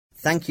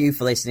Thank you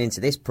for listening to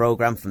this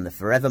programme from the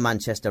Forever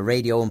Manchester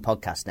Radio and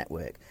Podcast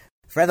Network.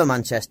 Forever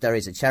Manchester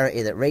is a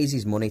charity that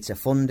raises money to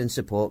fund and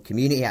support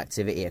community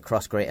activity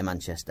across Greater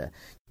Manchester.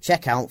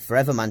 Check out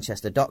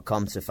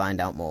forevermanchester.com to find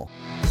out more.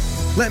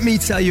 Let me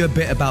tell you a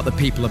bit about the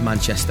people of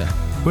Manchester.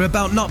 We're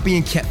about not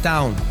being kept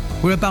down.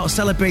 We're about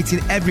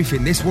celebrating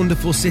everything this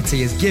wonderful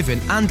city has given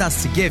and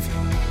has to give.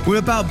 We're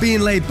about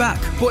being laid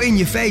back, but in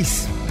your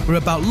face. We're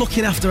about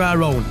looking after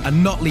our own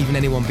and not leaving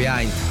anyone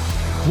behind.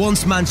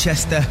 Once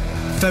Manchester,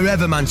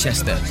 forever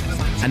Manchester.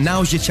 And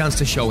now's your chance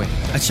to show it.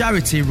 A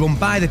charity run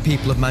by the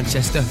people of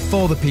Manchester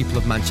for the people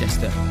of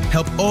Manchester.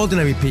 Help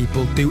ordinary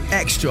people do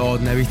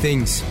extraordinary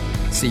things.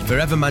 See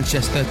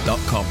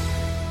forevermanchester.com.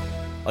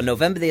 On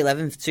November the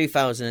 11th,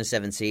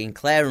 2017,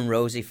 Claire and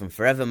Rosie from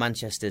Forever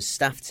Manchester's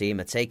staff team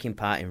are taking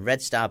part in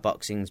Red Star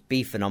Boxing's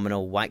Be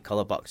Phenomenal White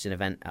Collar Boxing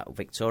event at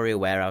Victoria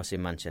Warehouse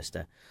in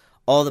Manchester.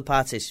 All the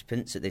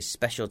participants at this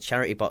special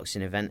charity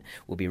boxing event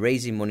will be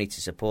raising money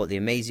to support the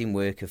amazing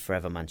work of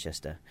Forever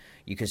Manchester.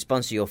 You can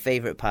sponsor your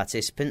favourite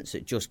participants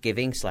at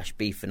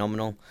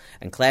JustGiving/BePhenomenal,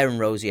 and Claire and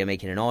Rosie are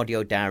making an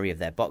audio diary of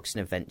their boxing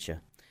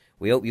adventure.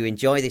 We hope you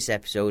enjoy this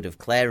episode of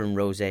Claire and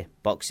Rosie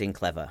Boxing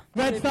Clever.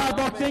 Red Star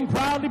Boxing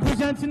proudly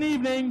presents an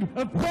evening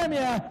of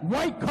premier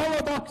white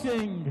collar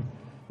boxing.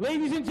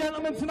 Ladies and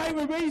gentlemen, tonight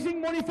we're raising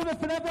money for the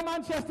Forever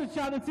Manchester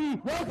charity.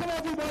 Welcome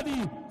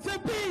everybody to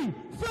Be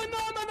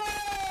Phenomenal!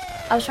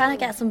 I was trying to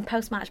get some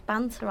post-match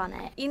banter on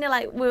it. You know,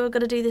 like, we were going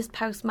to do this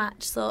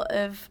post-match sort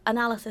of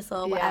analysis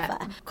or whatever.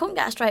 Yeah. Couldn't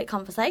get a straight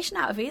conversation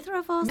out of either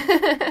of us.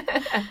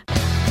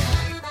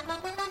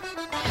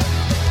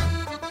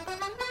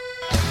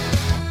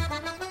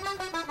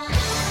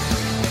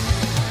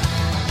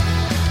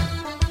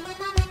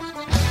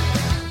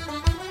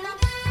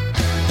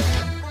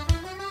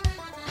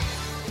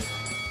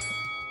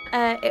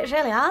 It was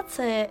really hard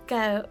to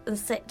go and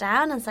sit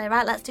down and say,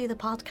 right, let's do the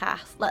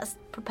podcast, let's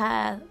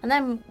prepare, and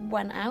then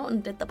went out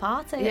and did the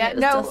party. Yeah,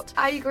 no,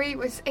 I agree.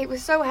 It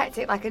was so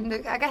hectic. Like, and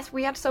I guess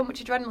we had so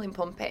much adrenaline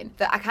pumping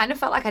that I kind of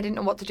felt like I didn't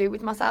know what to do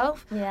with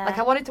myself. Yeah. Like,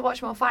 I wanted to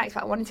watch more fights,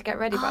 but I wanted to get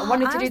ready, but I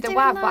wanted to do the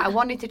WAV, but I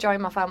wanted to join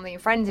my family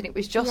and friends, and it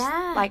was just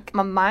like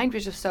my mind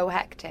was just so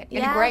hectic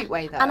in a great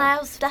way, though. And I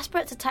was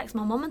desperate to text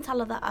my mum and tell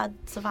her that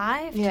I'd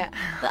survived. Yeah.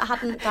 That I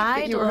hadn't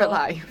died. That you were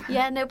alive.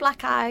 Yeah, no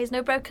black eyes,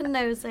 no broken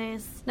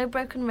noses, no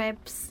broken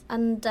ribs,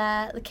 and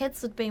the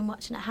kids had been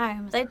watching at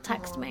home. They'd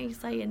text me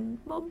saying,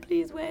 "Mum,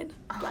 please win."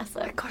 Bless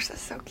them. Oh my gosh,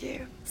 that's so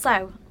cute.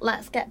 So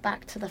let's get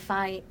back to the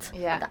fight.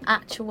 Yeah. The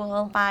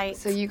actual fight.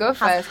 So you go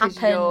first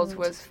because yours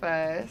was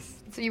first.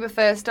 So you were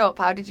first up.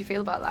 How did you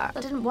feel about that?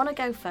 I didn't want to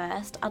go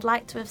first. I'd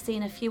like to have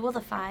seen a few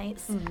other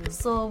fights,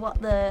 saw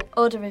what the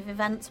order of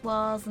events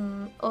was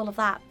and all of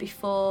that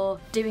before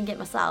doing it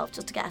myself,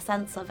 just to get a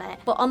sense of it.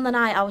 But on the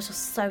night, I was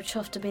just so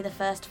chuffed to be the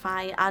first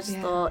fight. I just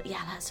thought,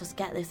 let's just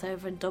get this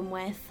over and done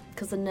with,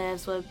 because the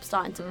nerves were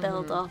starting to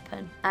build up.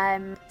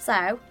 And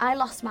so I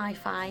lost my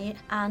fight,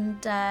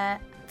 and to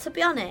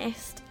be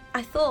honest,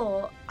 I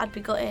thought I'd be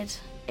gutted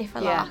if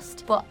I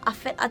lost, but I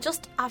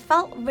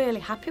felt really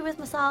happy with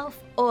myself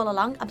all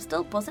along. I'm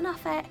still buzzing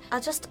off it. I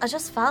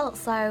just felt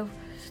so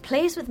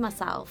pleased with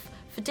myself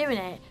for doing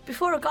it.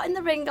 Before I got in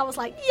the ring, I was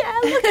like, yeah,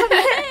 look at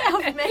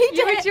me, I've made it.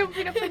 You were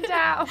jumping up and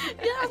down.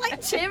 Yeah, I was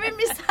like cheering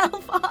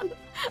myself on.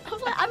 I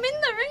was like, I'm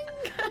in the ring,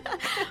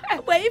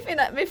 waving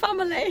at my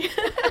family.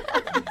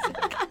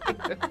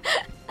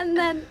 And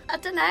then, I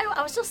don't know,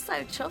 I was just so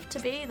chuffed to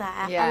be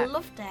there. Yeah. I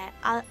loved it.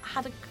 I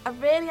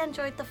really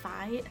enjoyed the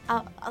fight.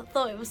 I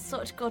thought it was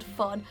such good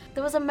fun.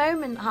 There was a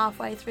moment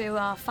halfway through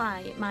our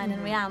fight, mine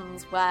and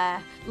Rianne's,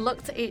 where we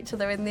looked at each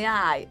other in the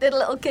eye, did a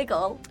little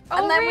giggle,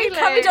 and then we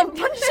carried on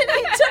punching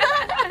each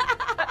other.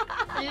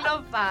 I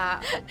love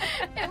that.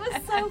 It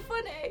was so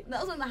funny. That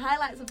was one of the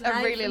highlights of the night.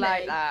 I really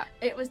like that.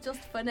 It was just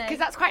funny. Because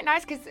that's quite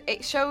nice, because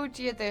it showed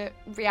you that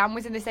Rianne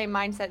was in the same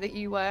mindset that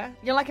you were.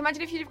 You know, like,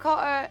 imagine if you'd have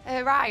caught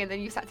her eye and then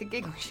you sat to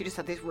giggle, she just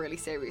had this really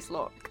serious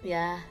look.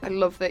 Yeah. I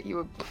love that you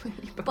were...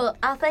 But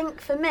I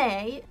think for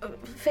me,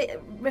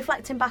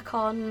 reflecting back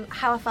on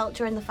how I felt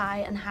during the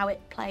fight and how it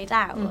played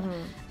out,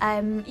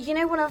 you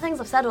know, one of the things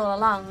I've said all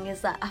along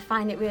is that I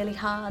find it really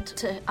hard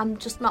I'm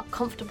just not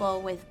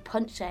comfortable with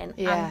punching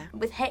and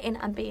with hitting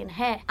and being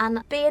hit.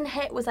 And being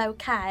hit was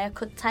okay. I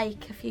could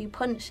take a few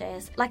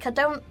punches. Like, I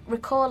don't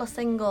recall a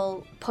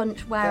single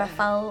punch where I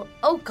felt,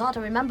 oh God,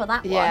 I remember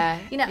that one.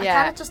 You know, I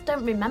kind of just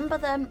don't remember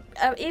them.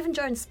 Even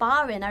during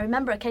sparring, I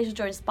remember occasions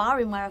during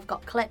sparring where I've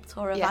got clipped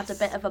or I've had a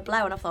bit of a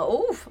blow and I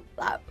thought,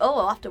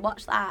 I'll have to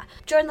watch that.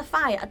 During the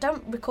fight, I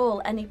don't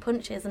recall any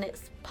punches, and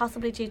it's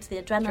possibly due to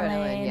the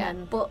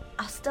adrenaline. But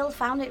I still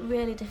found it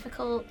really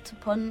difficult to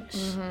punch.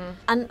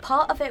 And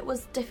part of it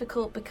was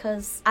difficult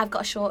because I've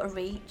got a shorter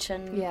reach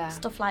and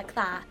stuff like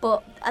that.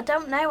 But I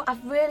don't know,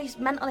 I've really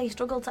mentally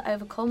struggled to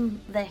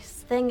overcome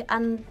this thing.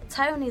 And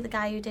Tony, the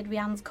guy who did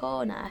Rianne's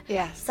Corner,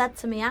 said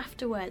to me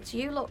afterwards,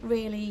 you look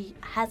really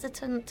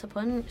hesitant to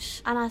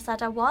punch. And I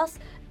said I was.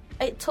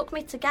 it took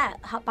me to get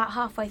about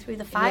halfway through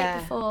the fight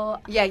before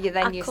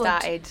you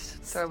started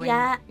throwing.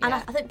 Yeah, and I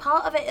think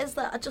part of it is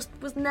that I just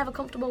was never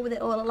comfortable with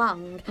it all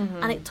along,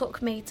 and it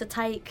took me to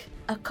take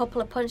a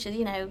couple of punches,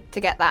 to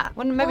get that.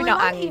 Well, maybe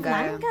not anger. Even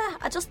anger.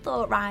 I just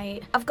thought,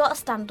 right, I've got to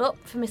stand up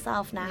for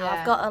myself now.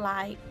 I've got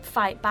to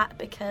fight back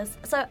because.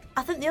 So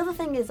I think the other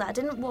thing is that I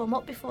didn't warm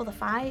up before the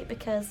fight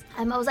because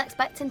I was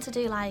expecting to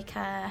do I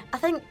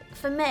think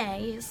for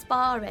me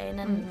sparring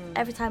and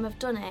every time I've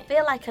done it, I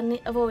feel like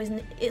I've always.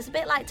 It's a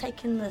bit like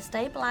taking the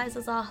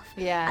stabilisers off.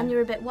 Yeah. And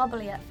you're a bit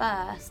wobbly at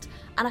first.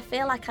 And I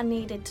feel like I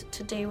needed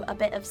to do a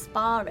bit of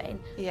sparring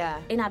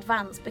in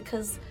advance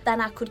because then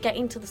I could get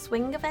into the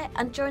swing of it.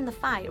 And during the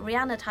fight,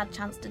 Rhiannon had a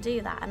chance to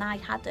do that and I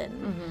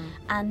hadn't.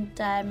 And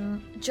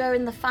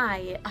during the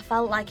fight, I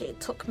felt like it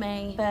took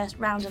me first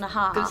round and a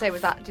half.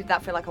 Did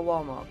that feel like a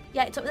warm-up?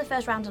 Yeah, it took me the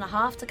first round and a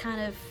half to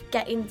kind of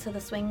get into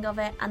the swing of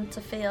it and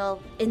to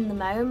feel in the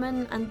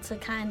moment and to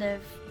kind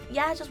of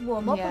just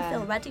warm up and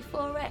feel ready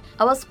for it.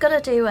 I was going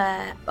to do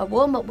a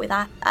warm-up with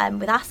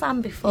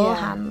Assam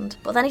beforehand,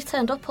 but then he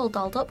turned up all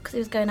dolled up because he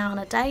was going out on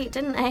a date,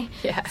 didn't he?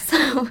 Yeah.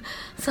 So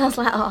I was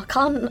like, I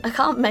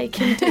can't make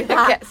him do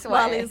that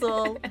while he's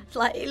all...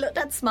 he looked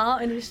dead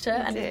smart in his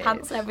shirt and his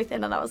pants and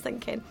everything, and I was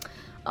thinking,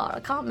 I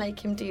can't make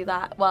him do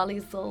that while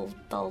he's all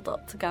dolled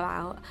up to go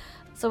out.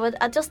 So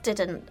I just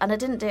didn't, and I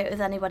didn't do it with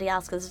anybody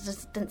else because there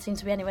just didn't seem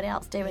to be anybody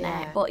else doing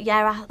it. But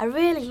I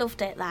really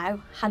loved it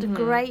though. Had a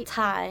great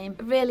time.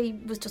 Really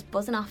was just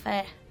buzzing off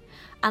it,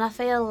 and I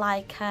feel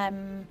like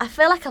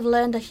I've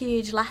learned a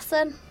huge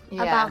lesson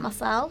about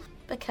myself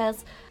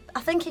because I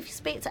think if you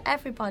speak to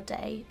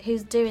everybody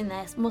who's doing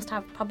this, must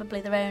have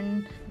probably their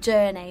own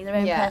journey, their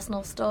own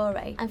personal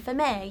story. And for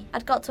me,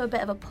 I'd got to a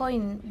bit of a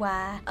point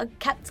where I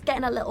kept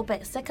getting a little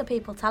bit sick of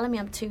people telling me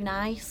I'm too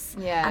nice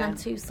and I'm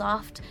too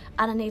soft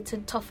and I need to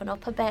toughen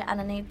up a bit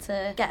and I need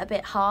to get a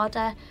bit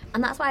harder.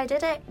 And that's why I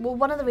did it. Well,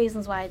 one of the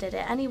reasons why I did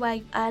it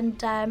anyway.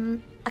 And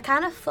I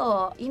kind of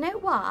thought, you know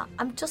what?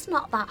 I'm just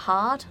not that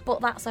hard, but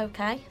that's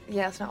okay.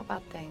 Yeah, it's not a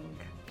bad thing.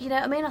 You know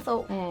what I mean? I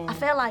thought, I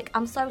feel like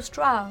I'm so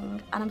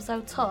strong and I'm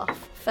so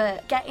tough for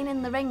getting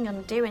in the ring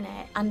and doing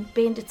it and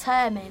being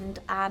determined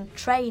and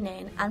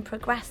training and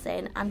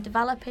progressing and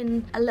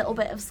developing a little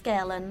bit of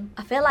skill. And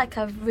I feel like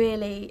I've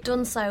really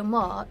done so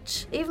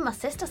much. Even my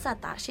sister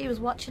said that. She was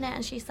watching it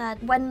and she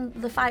said, when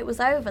the fight was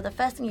over, the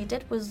first thing you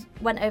did was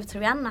went over to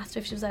Rhiannon and asked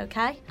her if she was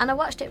okay. And I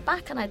watched it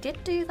back and I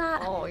did do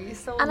that. Oh, you're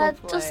so and lovely.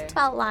 I just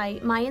felt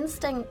like my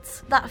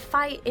instinct, that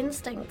fight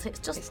instinct,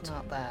 it's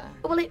not there.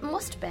 Well, it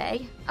must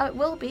be. It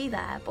will be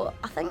there, but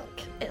I think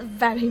it's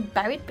very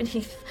buried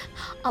beneath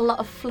a lot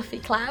of fluffy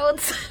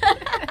clouds.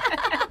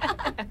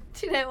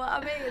 Do you know what I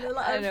mean?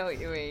 I know what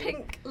you mean.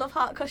 Pink love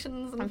heart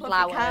cushions and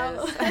fluffy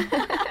flowers.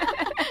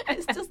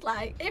 It's just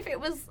like, if it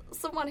was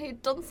someone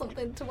who'd done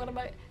something to one of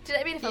my... Do you know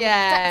what I mean? If I was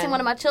protecting one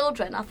of my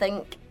children, I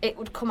think it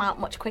would come out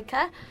much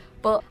quicker.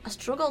 But I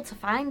struggled to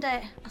find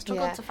it.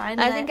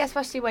 I think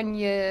especially when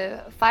you're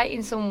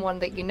fighting someone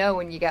that you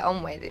know and you get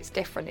on with, it's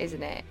different,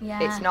 isn't it?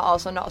 Yeah. It's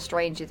not a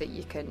stranger that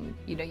you can,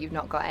 you've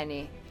not got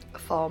any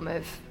form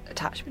of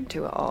attachment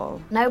to at all.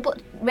 No,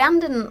 but Rhiannon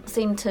didn't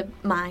seem to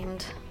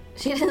mind.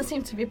 She didn't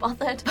seem to be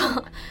bothered.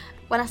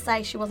 When I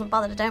say she wasn't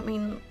bothered, I don't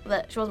mean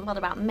that she wasn't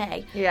bothered about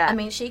me. Yeah. I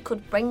mean, she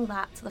could bring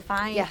that to the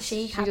fight. Yes,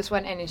 she just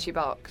went in and she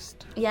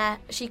boxed. Yeah,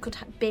 she could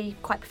be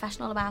quite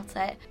professional about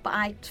it, but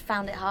I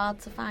found it hard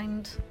to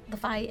find the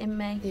fight in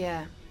me.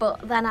 Yeah.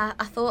 But then I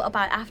thought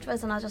about it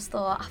afterwards and I just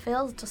thought, I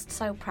feel just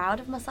so proud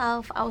of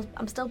myself.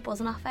 I'm still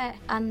buzzing off it,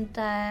 and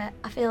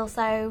I feel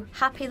so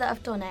happy that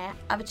I've done it.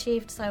 I've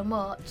achieved so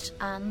much,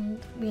 and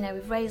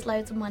we've raised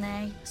loads of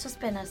money. It's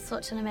just been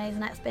such an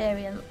amazing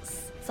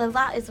experience. So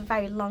that is a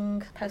very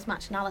long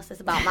post-match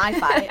analysis about my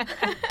fight.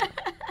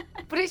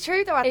 But it's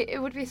true though,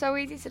 it would be so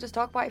easy to just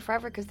talk about it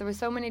forever because there were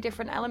so many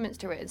different elements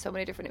to it and so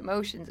many different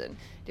emotions and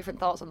different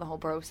thoughts on the whole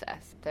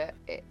process that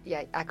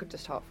I could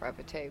just talk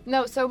forever too.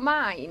 No, so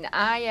mine,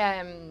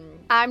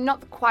 I'm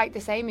not quite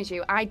the same as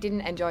you. I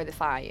didn't enjoy the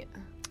fight.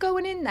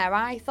 Going in there,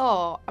 I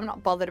thought, I'm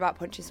not bothered about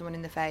punching someone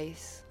in the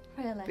face.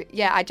 Really? But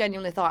yeah, I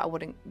genuinely thought I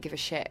wouldn't give a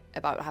shit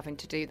about having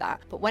to do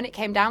that. But when it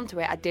came down to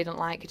it, I didn't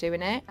like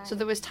doing it. So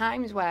there was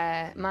times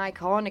where my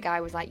corner guy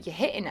was like, you're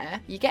hitting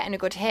her, you're getting a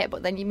good hit,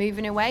 but then you're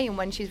moving away, and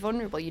when she's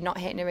vulnerable, you're not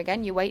hitting her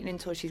again, you're waiting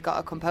until she's got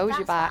her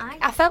composure back.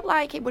 I felt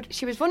like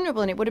she was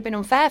vulnerable and it would have been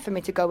unfair for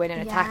me to go in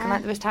and attack. And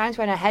like, there was times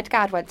when her head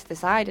guard went to the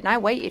side and I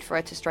waited for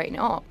her to straighten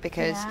it up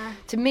because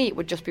to me it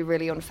would just be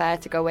really unfair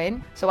to go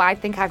in. So I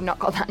think I've not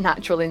got that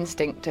natural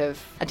instinct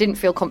I didn't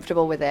feel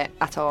comfortable with it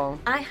at all.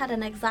 I had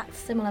an exact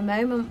similar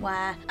moment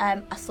where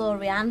I saw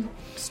Rhiannon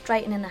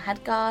straightening the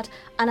head guard,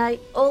 and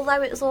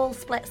although it was all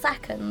split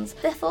seconds,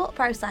 the thought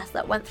process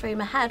that went through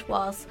my head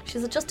was,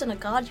 she's adjusting a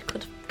guard, you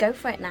could go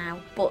for it now,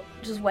 but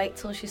just wait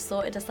till she's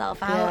sorted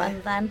herself out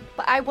and then.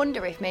 But I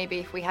wonder if maybe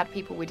if we had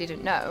people we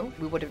didn't know,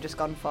 we would have just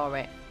gone for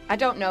it. I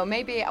don't know,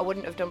 maybe I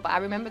wouldn't have done, but I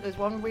remember there's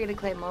one really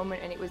clear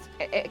moment, and it was,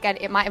 again,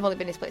 it might have only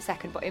been a split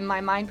second, but in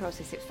my mind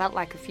process, it felt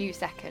like a few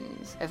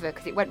seconds of it,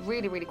 because it went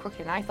really, really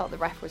quickly, and I thought the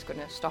ref was going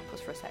to stop us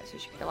for a sec so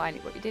she could align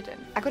it, but he didn't.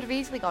 I could have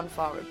easily gone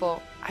for it,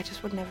 but I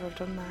just would never have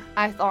done that.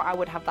 I thought I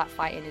would have that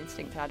fighting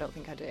instinct, and I don't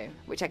think I do,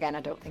 which again, I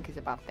don't think is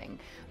a bad thing.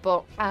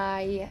 But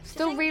I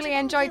still really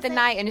enjoyed the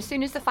night, and as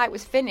soon as the fight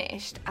was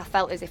finished, I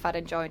felt as if I'd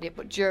enjoyed it,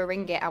 but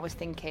during it, I was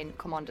thinking,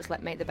 come on, just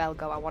make the bell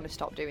go, I want to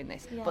stop doing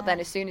this. Yeah. But then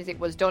as soon as it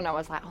was done, I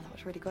was like, oh, that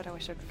was really good, I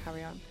wish I could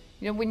carry on.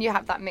 You know, when you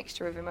have that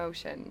mixture of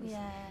emotions.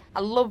 Yeah. I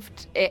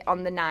loved it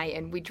on the night,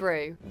 and we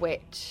drew,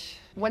 which...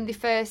 When they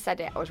first said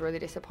it, I was really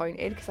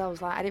disappointed because I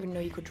was like, I didn't even know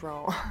you could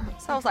draw.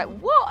 So I was like,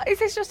 what? Is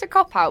this just a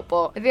cop-out?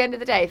 But at the end of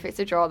the day, if it's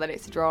a draw, then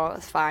it's a draw.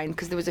 That's fine,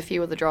 because there was a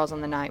few other draws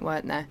on the night,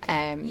 weren't there?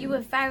 You were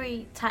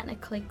very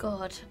technically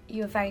good.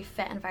 You were very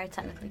fit and very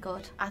technically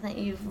good. I think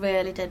you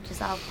really did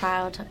yourself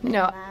proud.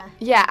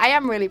 Yeah, I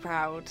am really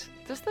proud.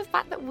 Just the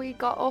fact that we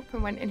got up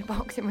and went in a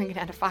boxing ring and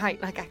had a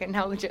fight, like I can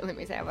now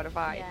legitimately say I've had a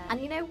fight. Yeah.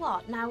 And you know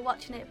what? Now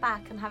watching it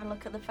back and having a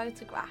look at the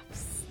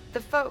photographs, the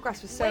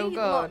photographs were so we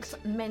good.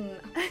 Looked mint.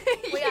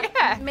 We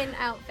had mint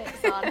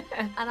outfits on,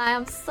 and I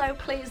am so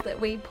pleased that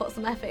we put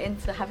some effort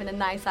into having a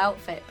nice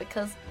outfit,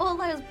 because all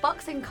those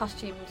boxing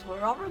costumes were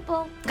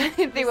horrible.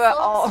 They were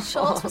awful.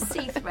 Shorts were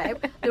see-through.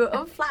 They were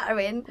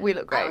unflattering. We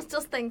look great. I was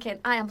just thinking,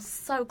 I am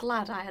so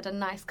glad I had a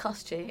nice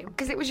costume.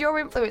 Because it was your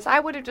influence. I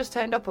would have just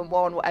turned up and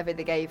worn whatever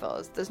they gave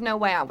us. There's no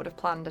way I would have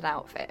planned an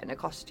outfit and a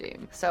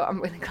costume. So I'm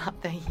really glad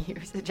that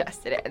you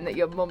suggested it and that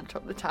your mum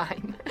took the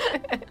time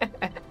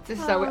to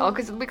sew it on.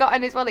 Because we got,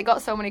 and as well, it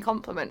got so many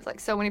compliments. Like,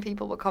 so many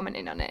people were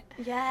commenting on it.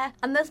 Yeah,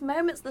 and there's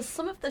moments, there's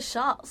some of the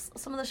shots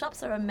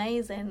are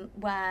amazing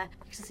where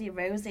you can see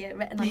Rosie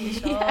written on your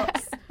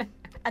shorts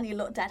and you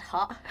look dead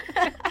hot.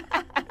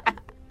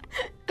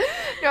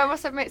 No, I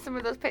must admit, some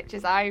of those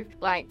pictures, I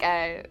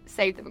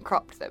saved them and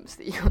cropped them so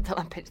that you could tell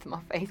I pitched them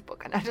off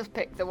Facebook, and I just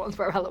picked the ones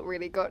where I look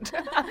really good.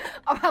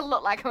 I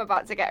look like I'm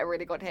about to get a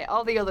really good hit.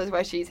 All the others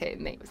where she's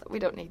hitting me, was like, we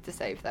don't need to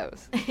save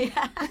those.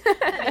 Yeah,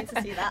 I need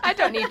to see that. I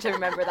don't need to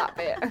remember that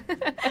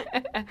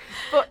bit.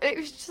 But it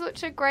was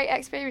such a great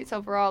experience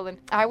overall, and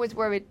I was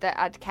worried that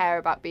I'd care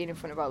about being in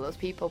front of all those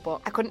people,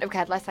 but I couldn't have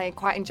cared less. I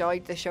quite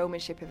enjoyed the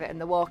showmanship of it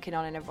and the walking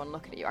on and everyone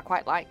looking at you. I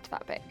quite liked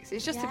that bit.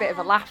 It's just a bit of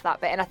a laugh,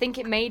 that bit, and I think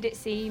it made it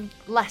seem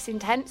less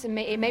intense, and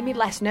it made me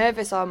less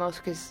nervous almost,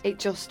 because it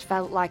just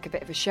felt like a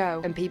bit of a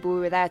show and people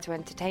were there to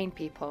entertain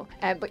people.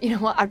 But you know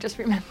what, I've just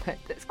remembered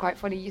that's quite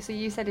funny.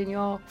 You said in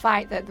your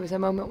fight that there was a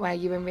moment where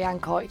you and Rhiannon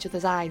caught each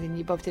other's eyes and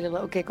you both did a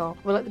little giggle.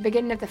 Well, at the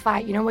beginning of the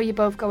fight, you know where you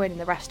both go in and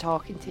the ref's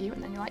talking to you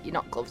and then you're like, you're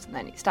not gloves, and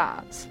then it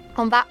starts.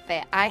 On that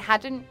bit, I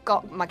hadn't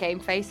got my game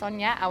face on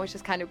yet. I was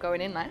just kind of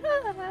going in like,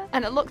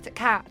 and I looked at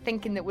Kat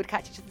thinking that we'd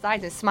catch each other's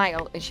eyes and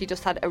smile, and she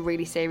just had a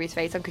really serious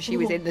face on because she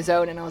was in the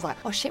zone, and I was like,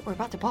 oh shit, we're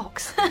about to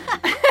box. And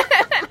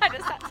I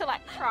just had to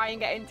try and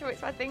get into it.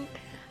 So I think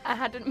I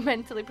hadn't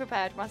mentally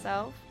prepared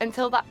myself.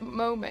 Until that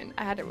moment,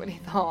 I hadn't really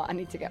thought I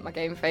need to get my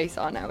game face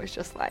on. I was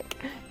just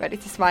ready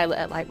to smile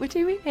at her, we're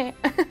doing it.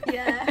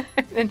 Yeah.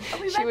 And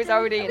she was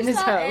already in the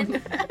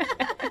zone.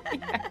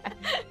 Yeah.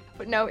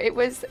 But no, it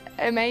was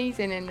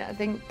amazing, and I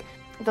think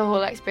the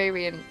whole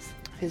experience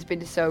has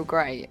been so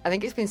great. I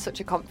think it's been such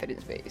a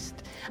confidence boost.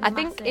 Massive. I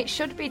think it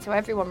should be to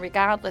everyone,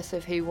 regardless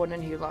of who won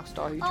and who lost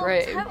or who drew.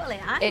 Oh, totally.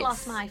 I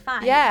lost my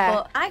fight,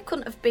 but I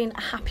couldn't have been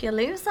a happier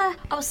loser.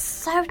 I was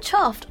so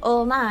chuffed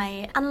all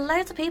night, and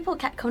loads of people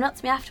kept coming up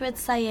to me afterwards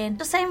saying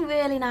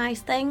really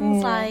nice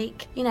things,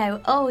 like, you know,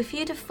 oh, if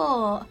you'd have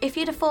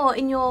fought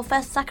in your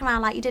first and second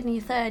round like you did in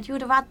your third, you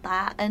would have had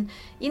that, and,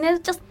 you know,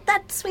 just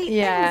dead sweet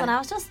things. And I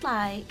was just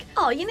like,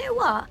 oh, you know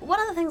what? One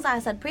of the things I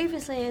said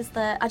previously is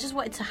that I just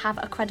wanted to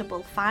have a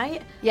credible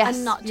fight,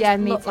 and not just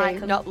look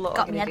like I got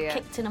my head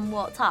kicked in and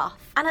walked off.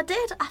 And I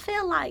did. I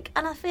feel like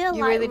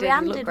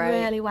Rhiannon did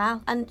really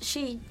well, and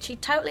she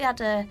totally had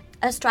a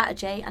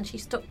strategy and she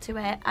stuck to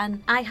it,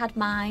 and I had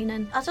mine,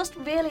 and I just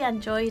really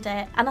enjoyed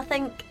it. And I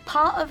think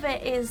part of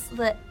it is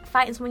that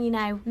fighting someone you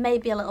know may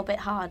be a little bit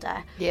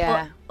harder,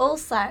 but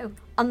also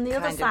on the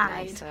other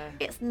side,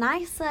 it's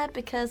nicer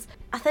because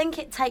I think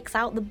it takes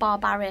out the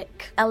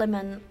barbaric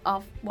element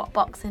of what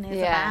boxing is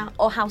about,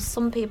 or how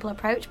some people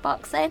approach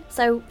boxing.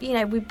 So, you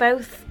know, we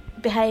both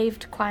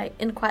behaved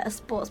in quite a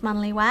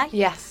sportsmanly way.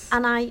 Yes.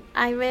 And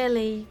I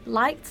really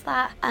liked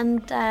that,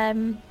 and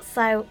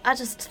so I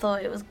just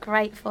thought it was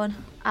great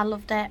fun. I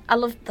loved it. I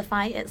loved the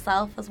fight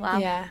itself as well.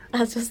 Yeah.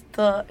 I just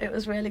thought it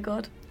was really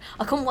good.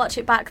 I couldn't watch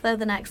it back though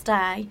the next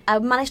day. I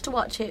managed to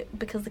watch it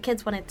because the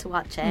kids wanted to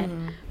watch it,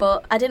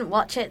 but I didn't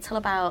watch it till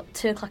about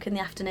 2:00 in the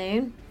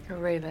afternoon. Oh,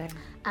 really?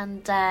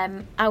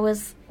 And I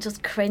was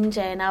just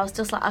cringing. I was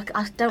just like,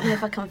 I don't know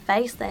if I can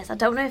face this. I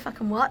don't know if I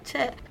can watch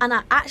it. And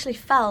I actually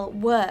felt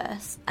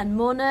worse and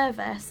more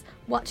nervous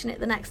watching it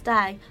the next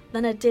day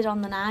than I did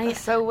on the night.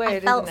 That's so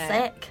weird, I felt isn't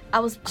it? sick. I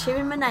was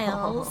chewing my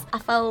nails. I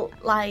felt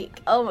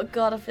like, oh my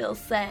God, I feel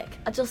sick.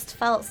 I just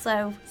felt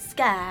so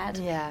scared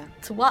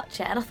to watch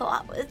it. And I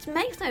thought, it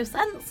makes no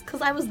sense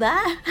because I was there.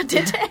 I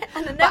did it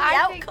and I know the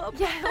outcome.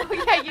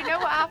 You know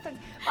what happens.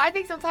 But I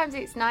think sometimes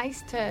it's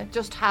nice to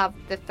just have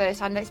the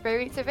first-hand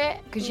experience of it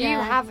because you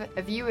have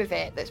a view of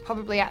it that's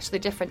probably actually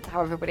different to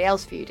how everybody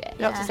else viewed it.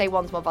 Not to say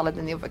one's more valid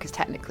than the other because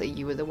technically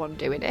you were the one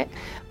doing it,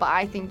 but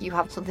I think you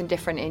have something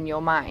different in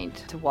your mind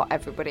to what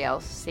everybody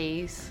else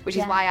sees, which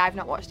is why I've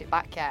not watched it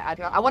back yet.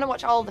 I want to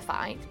watch all the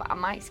fights, but I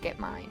might skip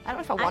mine. I don't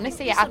know if I want to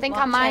see it. I think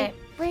I might.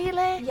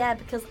 Really? Yeah,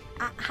 because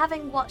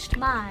having watched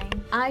mine,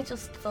 I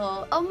just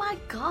thought, oh my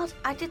God,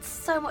 I did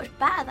so much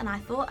better than I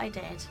thought I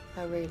did.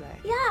 Oh, really?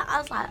 Yeah,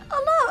 I was like,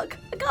 oh look,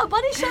 I got a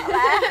body shot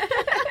there.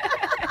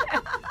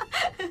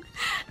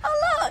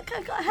 Oh look,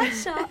 I got a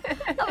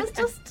headshot. That was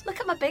just, look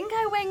at my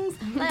bingo wings.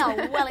 They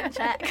are well in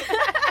check.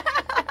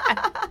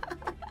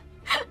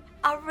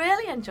 I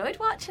really enjoyed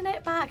watching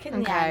it back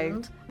in the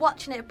end.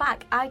 Watching it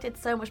back, I did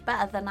so much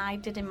better than I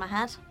did in my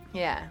head.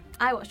 Yeah.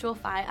 I watched your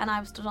fight and I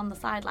was stood on the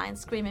sideline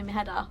screaming my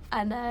head off.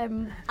 And I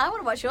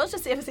want to watch yours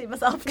just to see if I see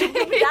myself down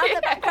the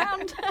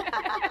background.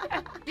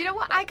 You know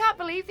what? I can't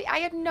believe that I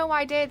had no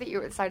idea that you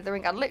were at the side of the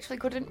ring. I literally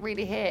couldn't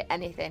really hear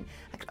anything.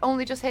 I could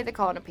only just hear the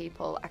corner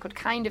people. I could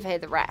kind of hear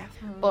the ref.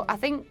 But I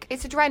think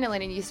it's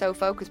adrenaline and you're so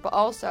focused. But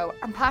also,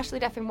 I'm partially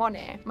deaf in one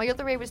ear. My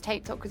other ear was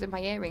taped up because of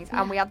my earrings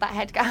and we had that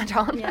head guard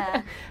on.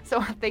 Yeah. So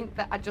I think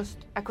that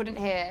I couldn't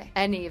hear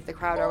any of the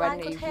crowd or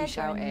any of you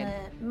shouting.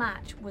 The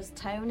match was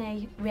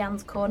Tony,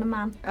 Rianne's corner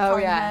man,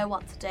 telling her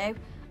what to do.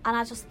 And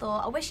I just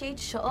thought, I wish he'd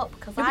shut up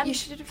because I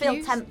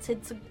feel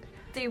tempted to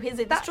do his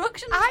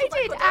instructions. I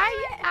did.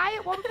 I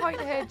at one point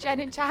heard Jen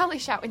and Charlie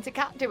shouting to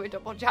Kat do a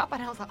double jab,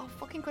 and I was like, oh,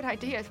 fucking good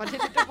idea. So I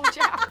did a double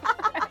jab.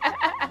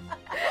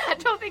 I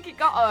don't think it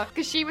got her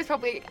because she was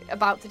probably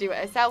about to do it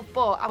herself,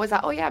 but I was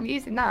like, oh yeah, I'm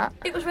using that.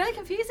 It was really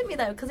confusing me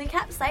though because he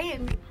kept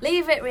saying,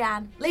 leave it,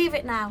 Rianne, leave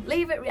it now,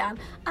 leave it, Rianne.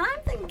 And I'm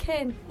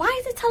thinking, why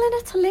is he telling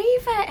her to leave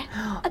it?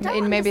 I don't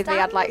understand. Maybe they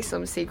had like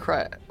some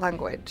secret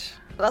language.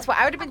 Well, that's what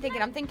I would have been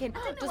thinking. I'm thinking,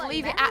 does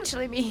leave it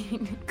actually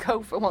mean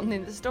go for one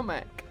in the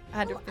stomach?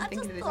 I just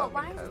thought,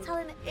 why is he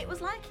telling her? It was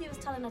like he was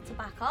telling her to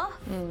back off.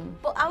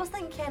 But I was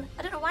thinking,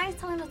 I don't know why he's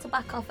telling her to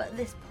back off at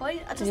this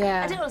point. I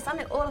didn't understand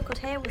it. All I could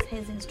hear was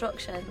his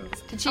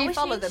instructions. Did she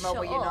follow them or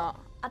were you not?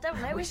 I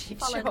don't know if she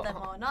followed them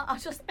or not. I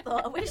just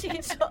thought, I wish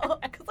he'd shut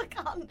up because I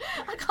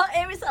can't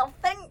hear myself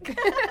think.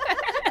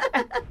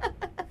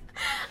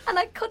 And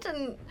I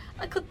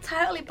could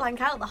totally blank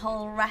out the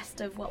whole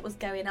rest of what was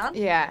going on.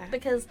 Yeah.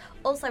 Because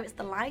also it's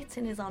the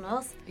lighting is on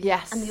us.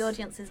 Yes. And the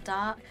audience is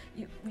dark.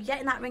 You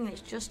get in that ring and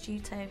it's just you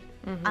two.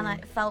 Mm-hmm. And I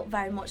felt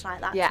very much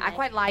like that. Yeah, to me, I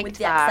quite liked with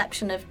that. With the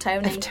exception of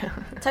Tony.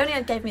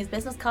 Tony gave me his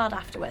business card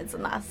afterwards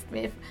and asked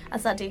me if I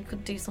said he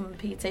could do some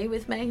PT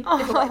with me.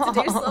 If he'd like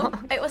to do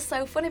some. It was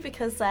so funny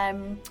because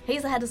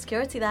he's the head of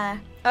security there.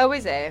 Oh,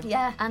 is he?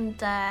 Yeah.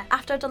 And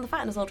after I'd done the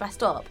fight and I was all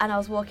dressed up and I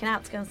was walking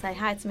out to go and say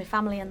hi to my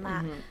family and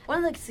that,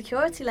 one of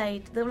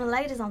the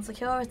ladies on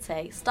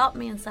security stopped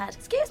me and said,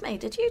 excuse me,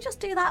 did you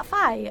just do that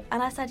fight?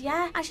 And I said,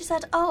 yeah. And she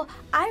said, oh,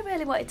 I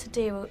really wanted to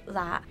do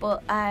that,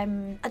 but I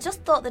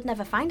just thought they'd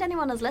never find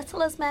anyone as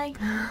little as me.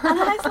 And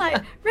I was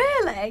like,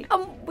 really?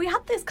 And we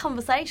had this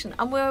conversation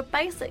and we were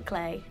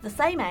basically the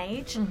same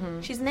age.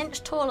 She's an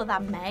inch taller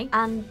than me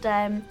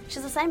and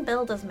she's the same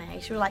build as me.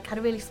 She had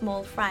a really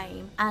small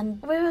frame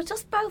and we were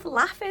just both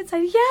laughing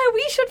saying, yeah,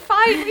 we should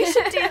fight, we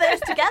should do this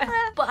together.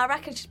 But I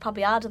reckon she's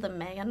probably harder than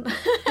me and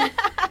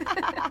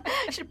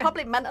she's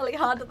probably mentally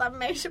harder than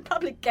me. She'd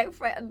probably go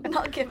for it and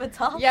not give a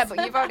toss. Yeah,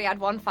 but you've already had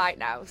one fight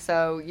now,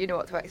 so you know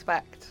what to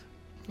expect.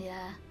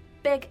 Yeah.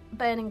 Big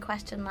burning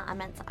question that I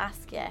meant to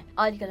ask you.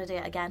 Are you going to do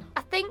it again?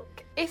 I think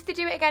if they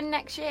do it again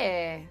next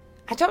year,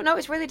 I don't know,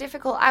 it's really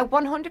difficult. I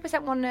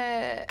 100% want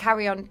to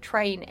carry on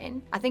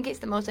training. I think it's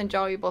the most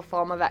enjoyable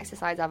form of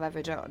exercise I've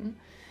ever done.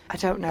 I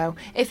don't know.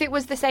 If it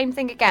was the same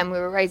thing again, we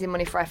were raising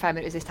money for FM,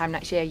 it was this time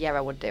next year, yeah, I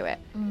would do it.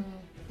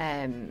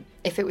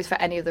 If it was for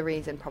any other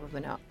reason,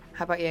 probably not.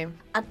 How about you?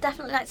 I'd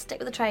definitely like to stick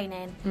with the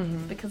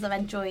training because I've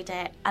enjoyed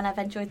it and I've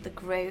enjoyed the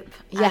group.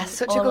 Yes,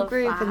 such a good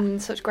group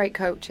and such great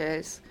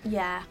coaches.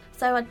 Yeah,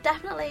 so I'd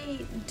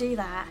definitely do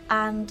that.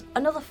 And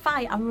another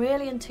fight, I'm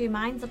really in two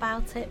minds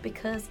about it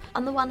because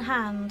on the one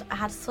hand, I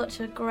had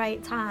such a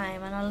great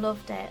time and I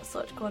loved it,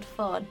 such good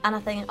fun. And I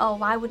think, oh,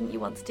 why wouldn't you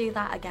want to do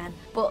that again?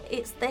 But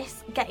it's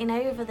this, getting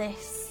over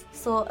this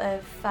sort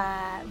of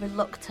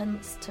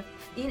reluctance to...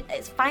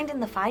 It's finding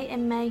the fight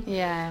in me.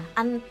 Yeah.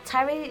 And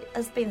Terry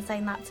has been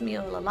saying that to me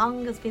all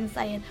along, has been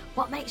saying,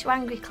 what makes you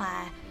angry,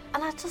 Claire?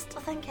 And I just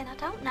thinking, I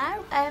don't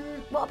know.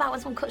 What about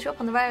when someone cuts you up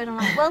on the road? And I'm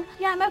like, well,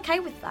 yeah, I'm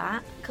okay with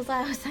that, because I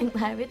always think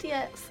they're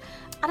idiots.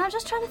 And I'm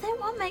just trying to think,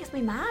 what makes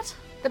me mad?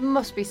 There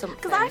must be something.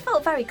 Because I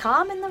felt very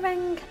calm in the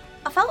ring.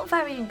 I felt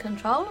very in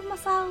control of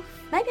myself.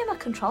 Maybe I'm a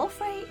control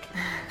freak.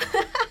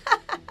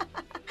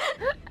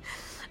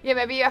 Yeah,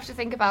 maybe you have to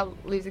think about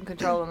losing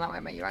control and that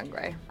might make you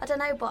angry. I don't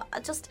know, but I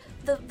just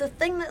the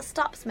thing that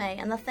stops me,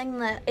 and the thing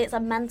that it's a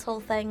mental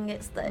thing,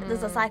 it's that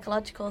there's a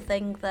psychological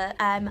thing that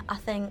I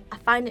think I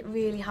find it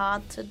really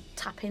hard to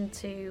tap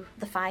into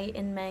the fight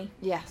in me.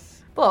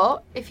 Yes.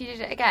 But if you did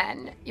it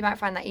again, you might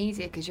find that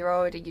easier because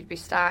you'd be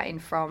starting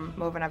from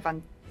more of an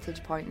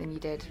advantage point than you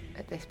did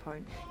at this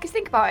point. Because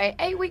think about it,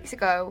 8 weeks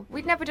ago,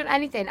 we'd never done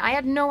anything. I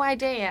had no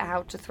idea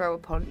how to throw a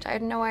punch. I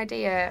had no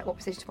idea what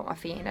position to put my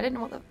feet in. I didn't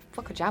know what the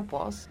fuck a jab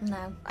was.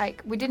 No.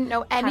 Like, we didn't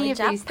know any Parry of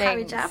these jab,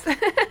 things. parry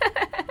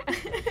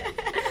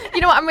You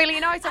know what, I'm really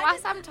annoyed. So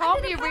Assam taught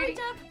I did me a a parry really...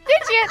 jab.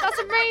 Did you? That's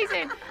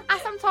amazing.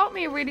 Assam taught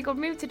me a really good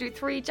move to do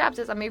 3 jabs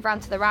as I moved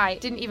round to the right.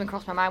 Didn't even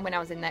cross my mind when I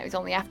was in there. It was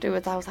only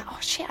afterwards I was like, oh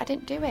shit, I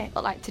didn't do it.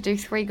 But like to do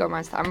 3 going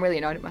round, I'm really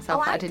annoyed at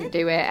myself that I didn't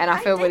do it, and I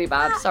feel really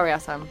bad. Sorry,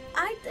 Assam.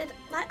 I did.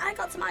 Like, I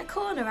got to my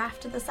corner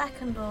after the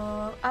second,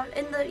 or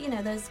in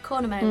the those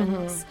corner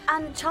moments,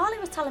 and Charlie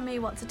was telling me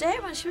what to do,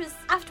 and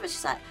afterwards she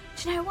said,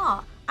 "Do you know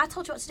what? I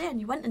told you what to do,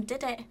 and you went and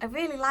did it." I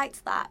really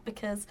liked that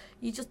because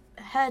you just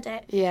heard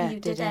it, and you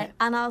did it,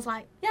 and I was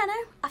like, "Yeah, no."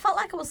 I felt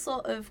like I was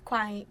sort of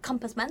quite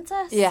compass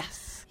mentis.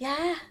 Yes.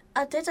 Yeah,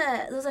 I did it.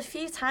 There was a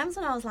few times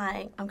when I was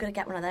like, I'm going to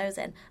get one of those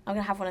in. I'm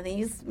going to have one of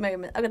these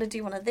moments. I'm going to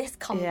do one of this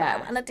combo.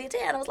 Yeah. And I did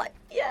it, and I was like,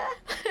 yeah.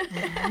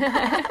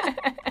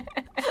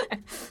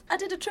 I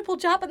did a triple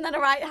jab and then a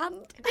right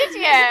hand. Did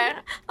you?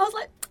 I was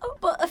like, oh.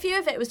 But a few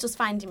of it was just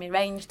finding me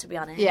range, to be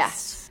honest.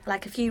 Yes.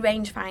 Like a few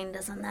range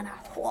finders and then a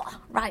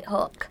right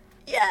hook.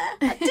 Yeah,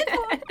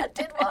 I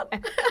did one.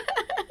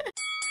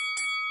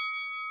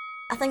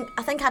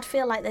 I think I'd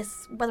feel like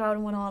this whether I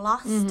won or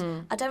lost.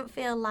 I don't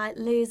feel like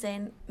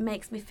losing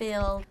makes me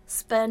feel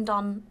spurned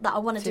on that I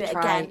want to do it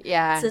again.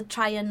 Yeah. To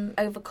try and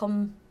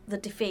overcome the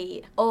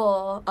defeat.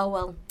 Or, oh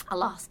well, I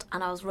lost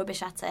and I was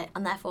rubbish at it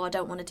and therefore I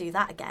don't want to do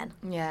that again.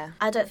 Yeah.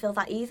 I don't feel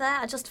that either.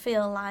 I just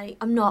feel like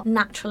I'm not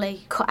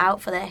naturally cut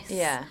out for this.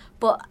 Yeah.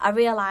 But I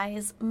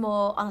realise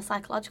more on a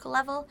psychological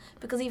level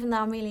because even though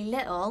I'm really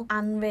little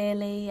and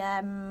really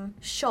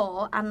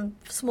short and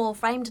small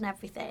framed and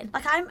everything,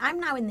 like I'm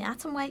now in the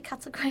atom weight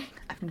category.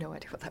 I have no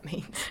idea what that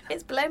means.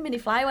 It's below mini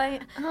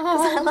flyweight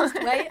because I lost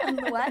weight on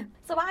the way.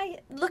 So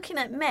looking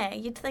at me,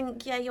 you'd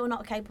think, yeah, you're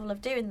not capable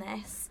of doing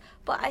this.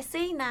 But I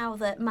see now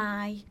that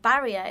my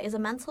barrier is a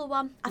mental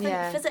one. I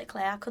think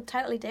physically I could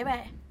totally do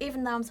it.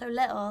 Even though I'm so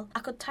little, I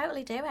could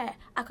totally do it.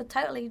 I could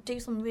totally do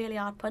some really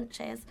hard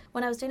punches.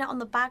 When I was doing it on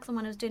the bags and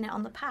when I was doing it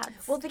on the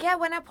pads. Well, yeah,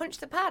 when I punched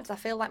the pads, I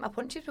feel like my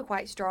punches were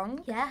quite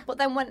strong. Yeah. But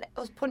then when I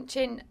was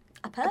punching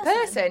a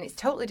person, it's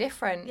totally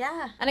different.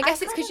 Yeah. And I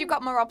guess it's because you've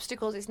got more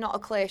obstacles. It's not a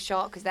clear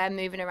shot because they're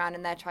moving around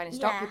and they're trying to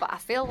stop you. But I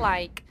feel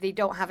like they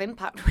don't have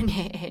impact when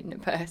you're hitting a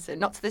person,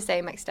 not to the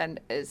same extent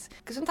as...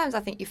 Because sometimes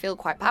I think you feel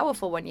quite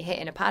powerful when you're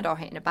hitting a pad or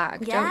hitting a bag,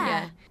 don't you?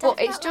 Definitely. But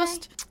it's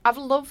just... I've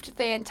loved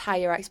the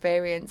entire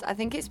experience. I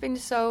think it's been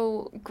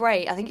so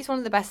great. I think it's one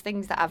of the best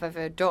things that I've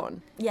ever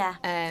done. Yeah.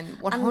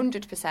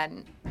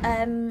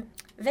 100%.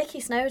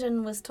 Vicky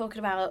Snowden was talking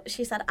about,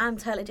 she said, I'm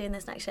totally doing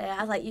this next year. I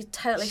was like, you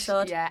totally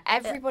should. Yeah,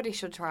 everybody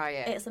should try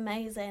it. It's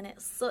amazing.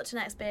 It's such an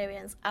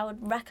experience. I would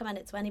recommend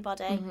it to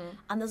anybody.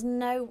 And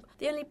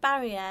the only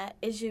barrier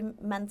is your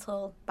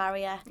mental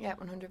barrier. Yeah,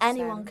 100%.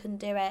 Anyone can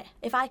do it.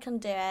 If I can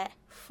do it,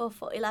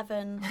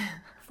 4'11",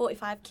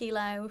 45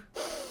 kilo,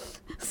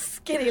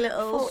 skinny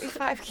little...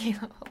 45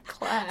 kilo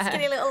Claire.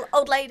 Skinny little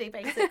old lady,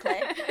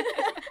 basically.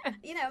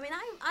 You know, I mean,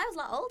 I was a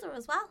lot older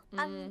as well.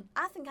 And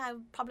I think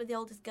I'm probably the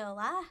oldest girl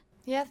there.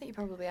 Yeah, I think you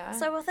probably are.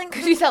 So I think...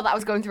 Could you tell that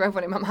was going through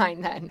everyone in my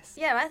mind then?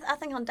 Yeah, I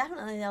think I'm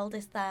definitely the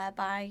oldest there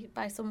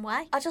by some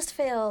way. I just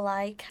feel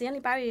like the only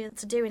barrier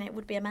to doing it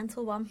would be a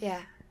mental one.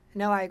 Yeah.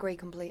 No, I agree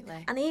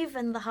completely. And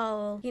even the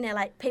whole, you know,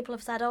 like people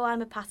have said, oh,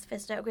 I'm a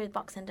pacifist, don't agree with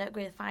boxing, don't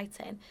agree with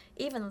fighting.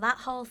 Even that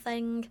whole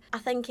thing, I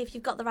think if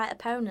you've got the right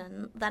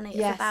opponent, then it's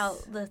about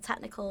the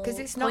technical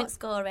point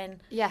scoring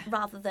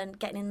rather than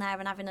getting in there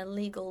and having a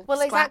legal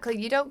scrap. Exactly.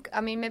 You don't,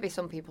 I mean, maybe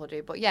some people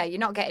do, but yeah, you're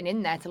not getting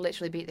in there to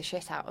literally beat the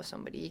shit out of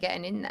somebody. You're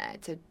getting in there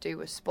to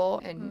do a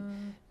sport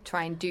and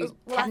try and do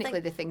technically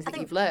the things that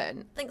you've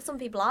learned. I think some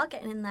people are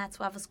getting in there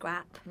to have a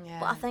scrap.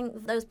 Yeah. But I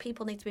think those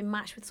people need to be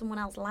matched with someone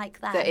else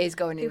like that. That is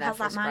going in there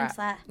for a scrap. Who has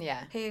that mindset.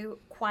 Yeah. Who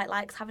quite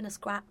likes having a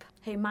scrap.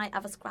 Who might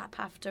have a scrap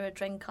after a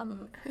drink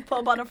on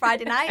pub on a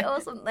Friday night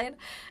or something.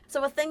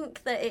 So I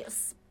think that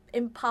it's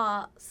in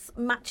parts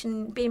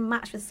being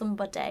matched with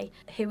somebody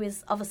who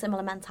is of a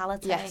similar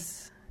mentality.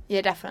 Yes.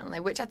 Yeah, definitely.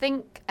 Which I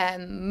think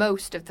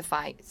most of the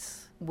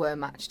fights were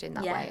matched in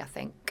that way, I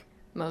think.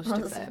 Most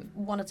of them.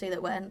 One or two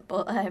that weren't,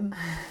 but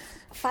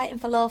fighting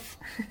for love.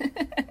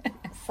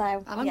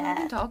 So, how long have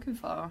you been talking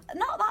for?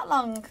 Not that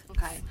long.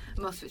 Okay.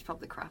 Most of it's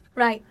probably crap.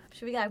 Right.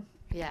 Should we go?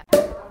 Yeah.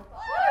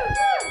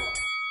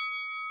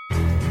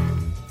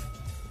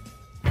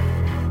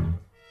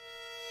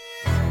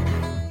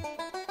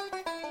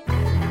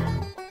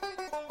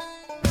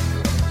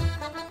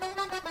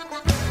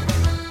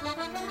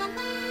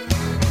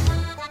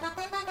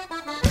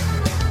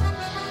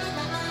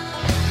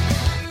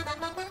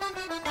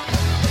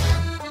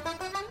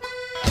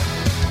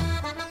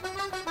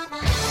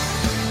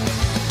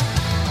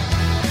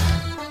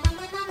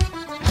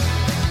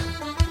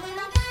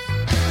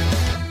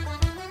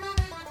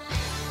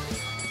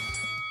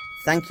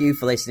 Thank you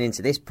for listening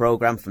to this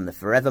programme from the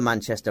Forever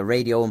Manchester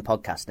Radio and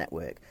Podcast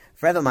Network.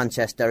 Forever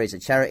Manchester is a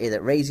charity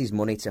that raises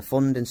money to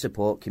fund and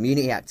support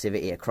community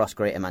activity across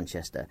Greater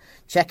Manchester.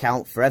 Check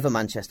out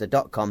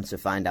forevermanchester.com to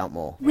find out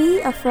more. We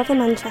are Forever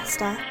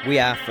Manchester. We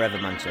are Forever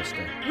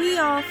Manchester. We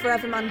are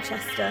Forever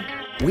Manchester.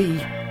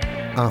 We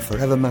are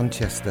Forever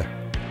Manchester.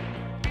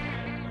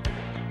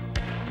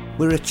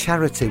 We're a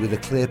charity with a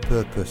clear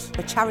purpose.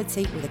 A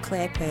charity with a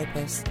clear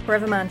purpose.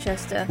 Forever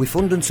Manchester. We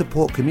fund and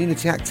support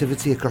community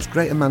activity across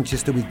Greater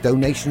Manchester with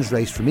donations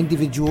raised from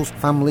individuals,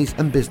 families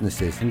and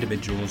businesses.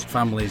 Individuals,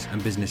 families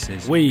and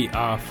businesses. We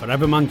are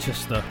Forever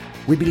Manchester.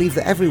 We believe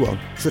that everyone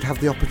should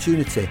have the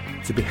opportunity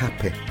to be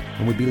happy,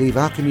 and we believe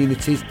our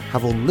communities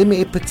have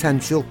unlimited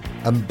potential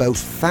and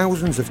boast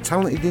thousands of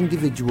talented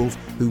individuals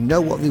who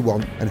know what they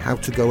want and how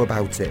to go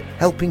about it,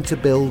 helping to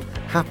build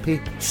happy,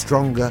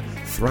 stronger,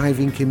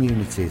 thriving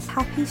communities.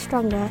 Happy,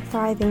 stronger,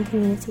 thriving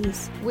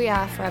communities. We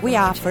are Forever We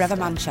are Manchester. Forever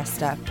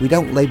Manchester. We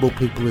don't label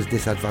people as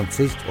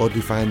disadvantaged or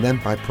define them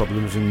by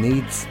problems and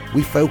needs.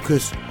 We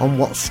focus on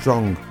what's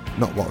strong,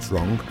 not what's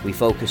wrong. We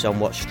focus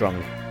on what's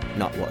strong,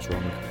 not what's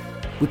wrong.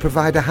 We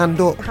provide a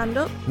hand up,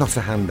 not a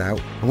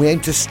handout, and we aim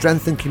to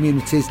strengthen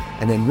communities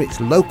and enrich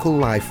local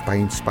life by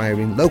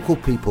inspiring local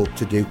people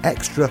to do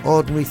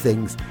extraordinary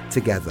things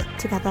together.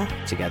 Together.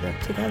 Together.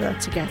 Together.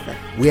 Together.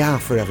 We are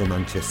Forever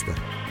Manchester,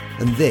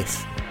 and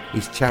this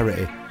is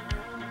charity,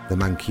 the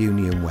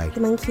Mancunian way. The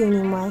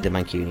Mancunian way. The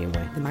Mancunian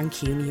way. The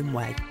Mancunian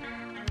way.